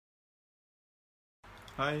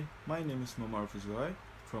Hi, my name is Zuhair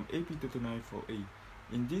from AP294A.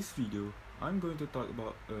 In this video, I'm going to talk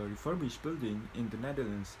about a refurbished building in the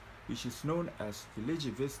Netherlands, which is known as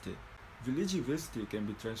Veilige Veste. Veilige Veste can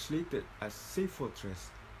be translated as Safe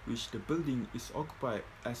Fortress, which the building is occupied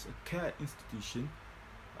as a care institution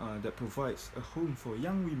that provides a home for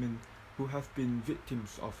young women who have been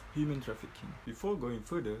victims of human trafficking. Before going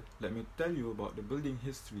further, let me tell you about the building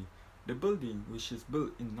history. The building, which is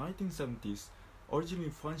built in 1970s, originally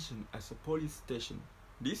functioned as a police station.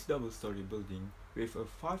 This double-story building, with a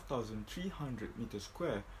 5,300 meters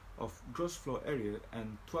square of gross floor area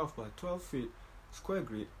and 12 by 12 feet square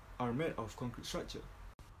grid, are made of concrete structure.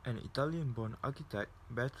 An Italian-born architect,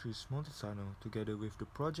 Beatrice Montesano, together with the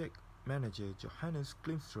project manager Johannes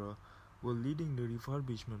Klimstra, were leading the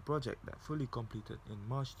refurbishment project that fully completed in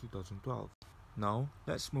March 2012. Now,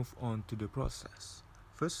 let's move on to the process.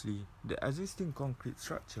 Firstly, the existing concrete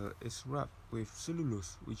structure is wrapped with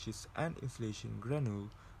cellulose, which is an insulation granule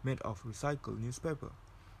made of recycled newspaper.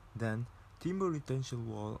 Then, timber retention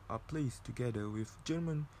walls are placed together with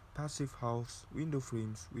German passive house window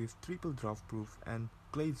frames with triple draft proof and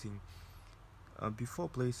glazing before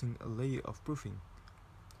placing a layer of proofing.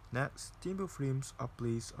 Next, timber frames are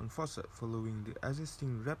placed on facade following the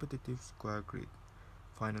existing repetitive square grid.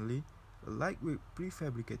 Finally, a lightweight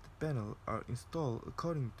prefabricated panel are installed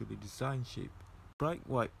according to the design shape. Bright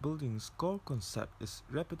white building's core concept is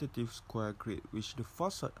repetitive square grid, which the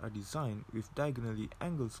facade are designed with diagonally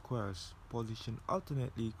angled squares positioned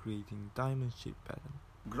alternately, creating diamond-shaped pattern.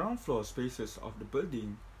 Ground floor spaces of the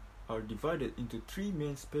building are divided into three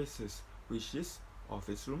main spaces, which is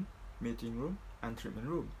office room, meeting room, and treatment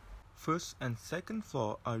room. First and second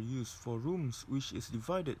floor are used for rooms, which is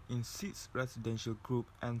divided in 6 residential group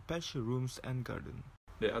and patio rooms and garden.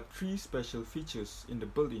 There are 3 special features in the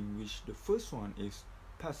building, which the first one is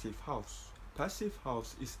passive house. Passive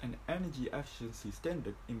house is an energy efficiency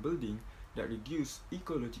standard in building that reduces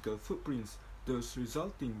ecological footprints, thus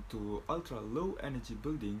resulting to ultra-low energy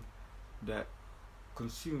building that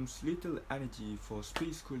consumes little energy for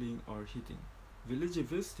space cooling or heating. Veilige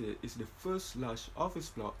Veste is the first large office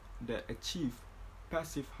block that achieved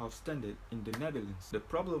passive house standard in the Netherlands. The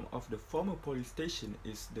problem of the former police station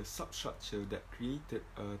is the substructure that created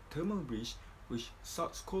a thermal breach which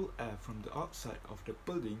sucks cold air from the outside of the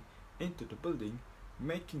building into the building,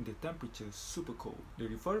 making the temperature super cold. The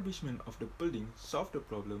refurbishment of the building solved the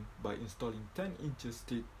problem by installing 10 inches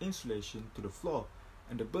thick insulation to the floor,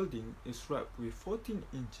 and the building is wrapped with 14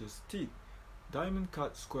 inches thick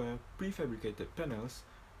diamond-cut square prefabricated panels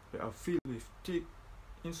that are filled with thick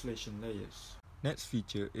insulation layers. Next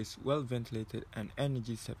feature is well ventilated and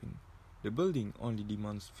energy saving. The building only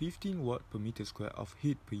demands 15 watt per meter square of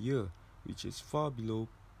heat per year, which is far below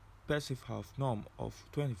passive house norm of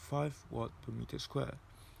 25 watt per meter square.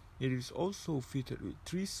 It is also fitted with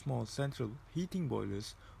 3 small central heating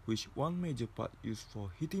boilers, which one major part used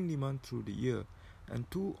for heating demand through the year and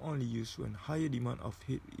 2 only used when higher demand of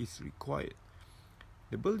heat is required.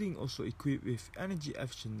 The building also equipped with energy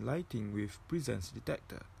efficient lighting with presence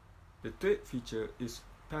detector. The third feature is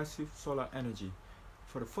passive solar energy.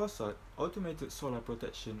 For the facade, automated solar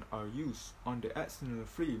protection are used on the external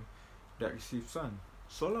frame that receives sun.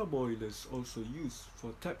 Solar boilers also used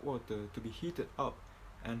for tap water to be heated up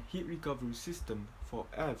and heat recovery system for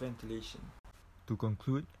air ventilation. To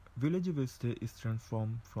conclude, Veilige Veste is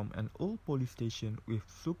transformed from an old police station with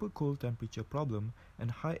super cold temperature problem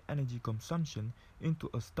and high energy consumption into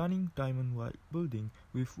a stunning diamond white building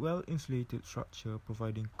with well insulated structure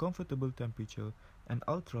providing comfortable temperature and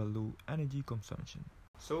ultra low energy consumption.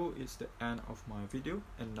 So it's the end of my video,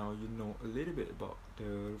 and now you know a little bit about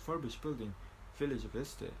the refurbished building Veilige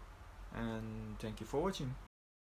Veste, and thank you for watching.